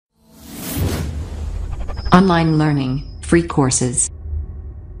Online learning, free courses.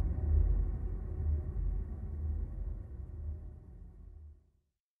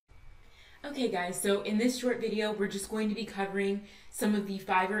 Okay guys, so in this short video, we're just going to be covering some of the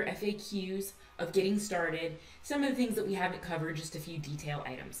Fiverr FAQs of getting started, some of the things that we haven't covered, just a few detail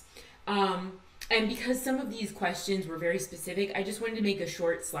items. And because some of these questions were very specific, I just wanted to make a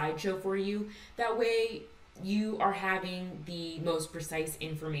short slideshow for you. That way you are having the most precise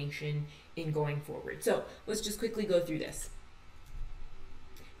information in going forward. So let's just quickly go through this.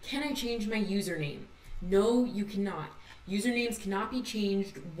 Can I change my username? No, you cannot. Usernames cannot be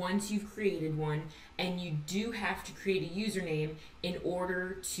changed once you've created one, and you do have to create a username in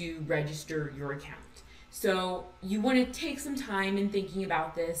order to register your account. So you want to take some time in thinking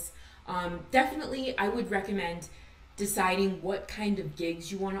about this. Definitely, I would recommend deciding what kind of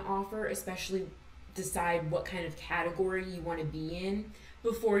gigs you want to offer, especially decide what kind of category you want to be in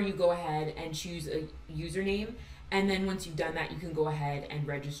before you go ahead and choose a username. And then once you've done that, you can go ahead and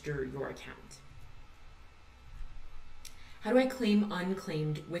register your account. How do I claim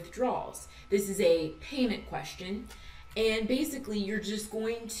unclaimed withdrawals? This is a payment question, and basically you're just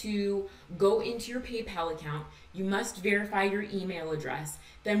going to go into your PayPal account. You must verify your email address.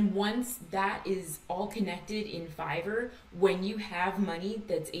 Then once that is all connected in Fiverr, when you have money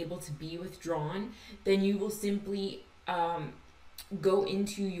that's able to be withdrawn, then you will simply go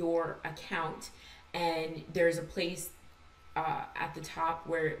into your account, and there's a place at the top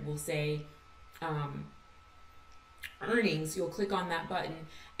where it will say earnings. You'll click on that button,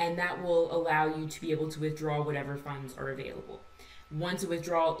 and that will allow you to be able to withdraw whatever funds are available. Once a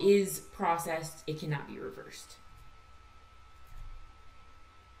withdrawal is processed, it cannot be reversed.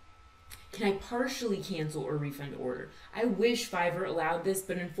 Can I partially cancel or refund order? I wish Fiverr allowed this,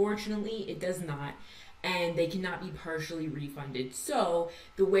 but unfortunately it does not, and they cannot be partially refunded. So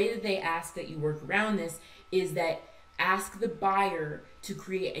the way that they ask that you work around this is that ask the buyer to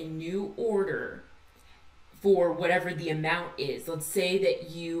create a new order for whatever the amount is. Let's say that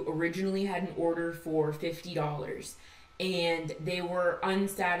you originally had an order for $50 and they were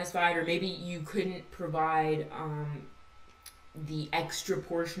unsatisfied, or maybe you couldn't provide the extra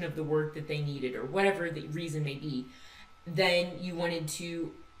portion of the work that they needed, or whatever the reason may be. Then you wanted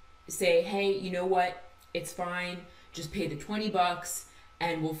to say, hey, you know what, it's fine, just pay the $20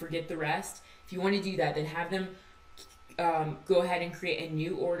 and we'll forget the rest. If you want to do that, then have them go ahead and create a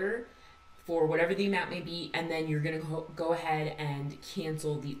new order for whatever the amount may be, and then you're going to go ahead and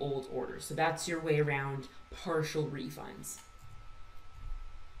cancel the old order. So that's your way around partial refunds.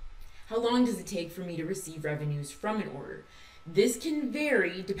 How long does it take for me to receive revenues from an order? This can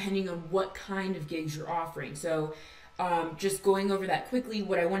vary depending on what kind of gigs you're offering. So just going over that quickly,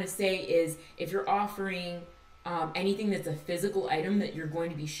 what I want to say is if you're offering anything that's a physical item that you're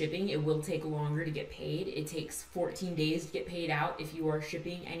going to be shipping, it will take longer to get paid. It takes 14 days to get paid out if you are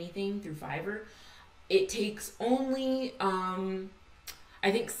shipping anything through Fiverr. It takes only,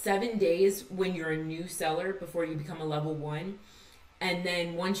 I think 7 days when you're a new seller before you become a level 1. And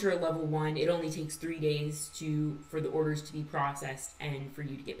then once you're a level 1, it only takes 3 days for the orders to be processed and for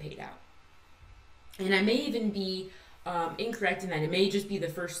you to get paid out. And I may even be incorrect in that. It may just be the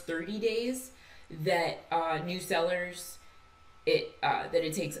first 30 days that new sellers, that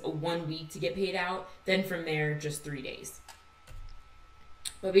it takes 1 week to get paid out. Then from there, just 3 days.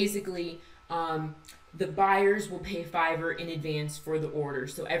 But basically, the buyers will pay Fiverr in advance for the order.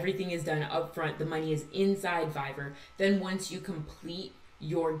 So everything is done up front. The money is inside Fiverr. Then once you complete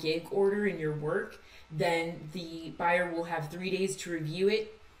your gig order and your work, then the buyer will have 3 days to review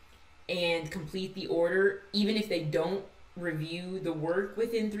it and complete the order. Even if they don't review the work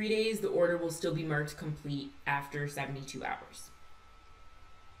within 3 days, the order will still be marked complete after 72 hours.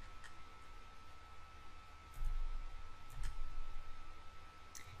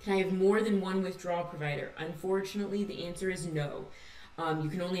 Can I have more than one withdrawal provider? Unfortunately, the answer is no. You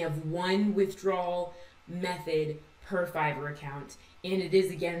can only have one withdrawal method per Fiverr account, and it is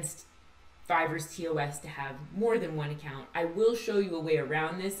against Fiverr's TOS to have more than one account. I will show you a way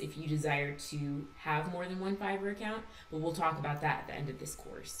around this if you desire to have more than one Fiverr account, but we'll talk about that at the end of this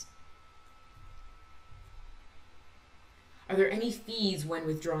course. Are there any fees when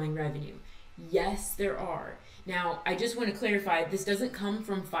withdrawing revenue? Yes, there are. Now, I just want to clarify, this doesn't come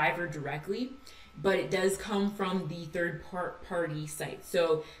from Fiverr directly, but it does come from the third-party site.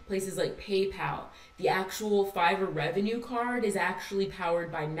 So places like PayPal. The actual Fiverr revenue card is actually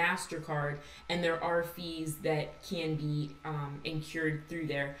powered by Mastercard, and there are fees that can be incurred through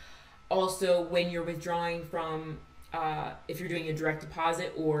there. Also, when you're withdrawing from, if you're doing a direct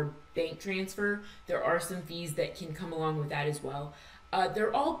deposit or bank transfer, there are some fees that can come along with that as well.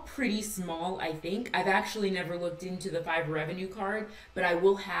 They're all pretty small, I think. I've actually never looked into the Fiverr revenue card, but I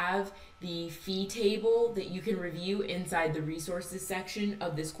will have the fee table that you can review inside the resources section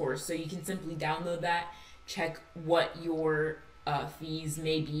of this course. So you can simply download that, check what your fees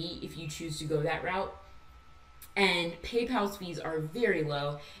may be if you choose to go that route. And PayPal's fees are very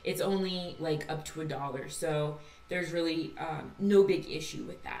low. It's only like up to $1. So there's really no big issue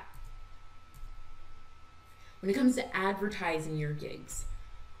with that. When it comes to advertising your gigs,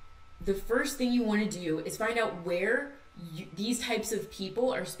 the first thing you want to do is find out where these types of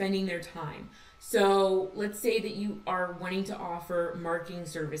people are spending their time. So let's say that you are wanting to offer marketing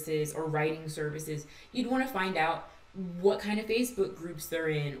services or writing services. You'd want to find out what kind of Facebook groups they're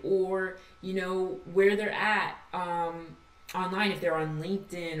in, or where they're at online, if they're on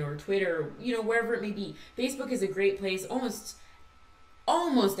LinkedIn or Twitter, wherever it may be. Facebook is a great place. Almost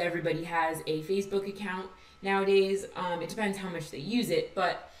everybody has a Facebook account nowadays. It depends how much they use it,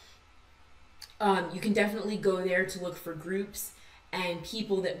 but you can definitely go there to look for groups and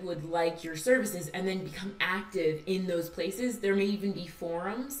people that would like your services, and then become active in those places. There may even be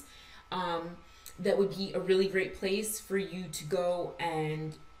forums that would be a really great place for you to go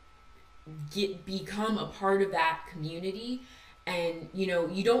and become a part of that community. And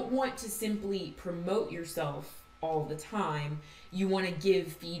you don't want to simply promote yourself all the time. You want to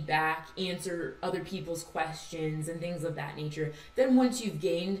give feedback, answer other people's questions, and things of that nature. Then once you've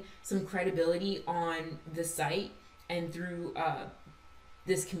gained some credibility on the site and through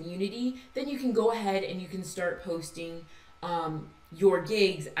this community, then you can go ahead and you can start posting your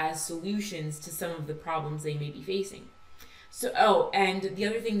gigs as solutions to some of the problems they may be facing. So, and the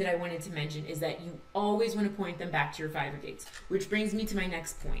other thing that I wanted to mention is that you always want to point them back to your Fiverr gigs, which brings me to my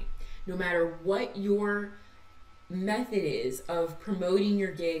next point. No matter what your method is of promoting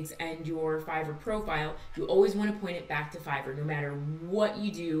your gigs and your Fiverr profile, you always want to point it back to Fiverr. No matter what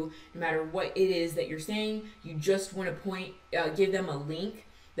you do, no matter what it is that you're saying, you just want to give them a link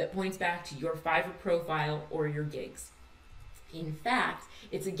that points back to your Fiverr profile or your gigs. In fact,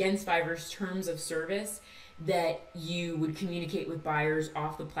 it's against Fiverr's terms of service that you would communicate with buyers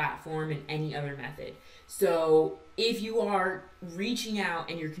off the platform in any other method. So if you are reaching out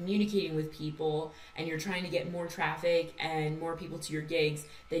and you're communicating with people and you're trying to get more traffic and more people to your gigs,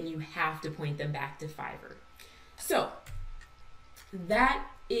 then you have to point them back to Fiverr. So that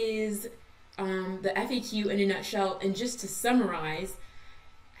is the FAQ in a nutshell. And just to summarize,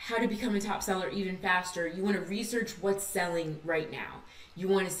 how to become a top seller even faster, you want to research what's selling right now. You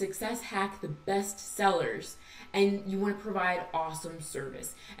want to success hack the best sellers, and you want to provide awesome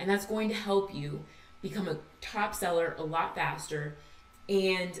service. And that's going to help you become a top seller a lot faster.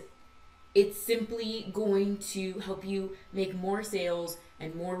 And it's simply going to help you make more sales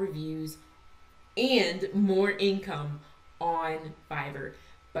and more reviews and more income on Fiverr,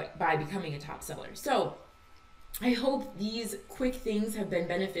 but by becoming a top seller. So I hope these quick things have been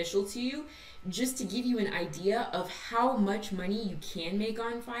beneficial to you, just to give you an idea of how much money you can make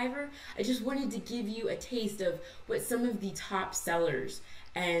on Fiverr. I just wanted to give you a taste of what some of the top sellers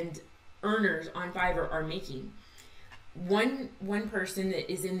and earners on Fiverr are making. One person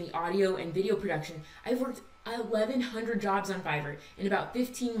that is in the audio and video production, I've worked 1,100 jobs on Fiverr in about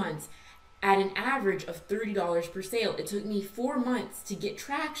 15 months at an average of $30 per sale. It took me 4 months to get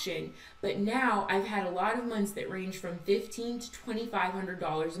traction, but now I've had a lot of months that range from $1,500 to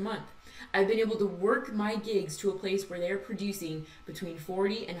 $2,500 a month. I've been able to work my gigs to a place where they're producing between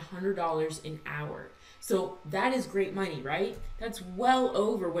 $40 and $100 an hour. So that is great money, right? That's well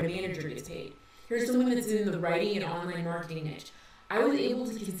over what a manager gets paid. Here's someone that's in the writing and online marketing niche. I was able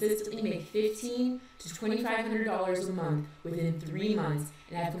to consistently make $1,500 to $2,500 a month within 3 months,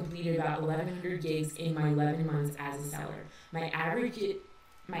 and I've completed about 1,100 gigs in my 11 months as a seller. My average gig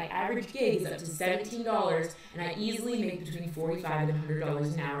is up to $17, and I easily make between $45 and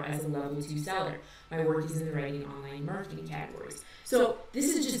 $100 an hour as a level 2 seller. My work is in the writing online marketing categories. So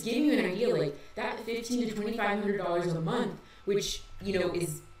this is just giving you an idea, like that $1,500 to $2,500 a month, which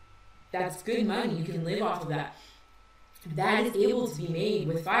that's good money. You can live off of that. That is able to be made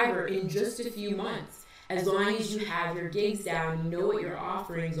with Fiverr in just a few months. As long as you have your gigs down, you know what your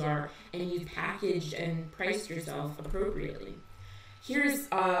offerings are, and you've packaged and priced yourself appropriately. Here's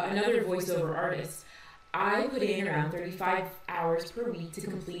another voiceover artist. I put in around 35 hours per week to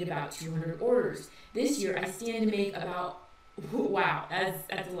complete about 200 orders. This year, I stand to make about, wow,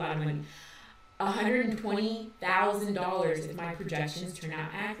 that's a lot of money, $120,000 if my projections turn out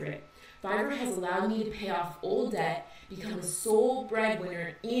accurate. Fiverr has allowed me to pay off old debt, become a sole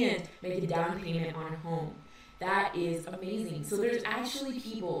breadwinner, and make a down payment on a home. That is amazing. So there's actually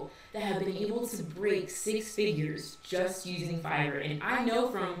people that have been able to break 6 figures just using Fiverr. And I know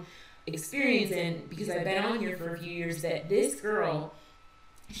from experience, and because I've been on here for a few years, that this girl,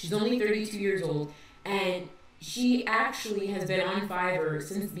 she's only 32 years old, and she actually has been on Fiverr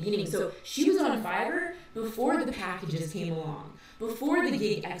since the beginning. So she was on Fiverr before the packages came along, before the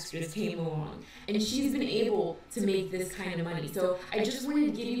gig extras came along, and she's been able to make this kind of money. So I just wanted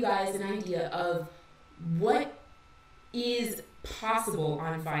to give you guys an idea of what is possible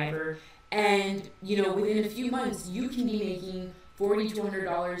on Fiverr, and within a few months you can be making $40 to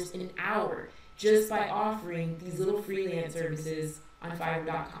 $100 an hour just by offering these little freelance services on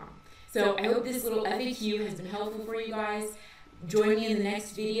Fiverr.com. So I hope this little FAQ has been helpful for you guys. Join me in the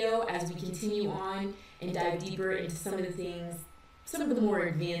next video as we continue on and dive deeper into some of the more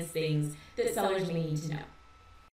advanced things that sellers may need to know.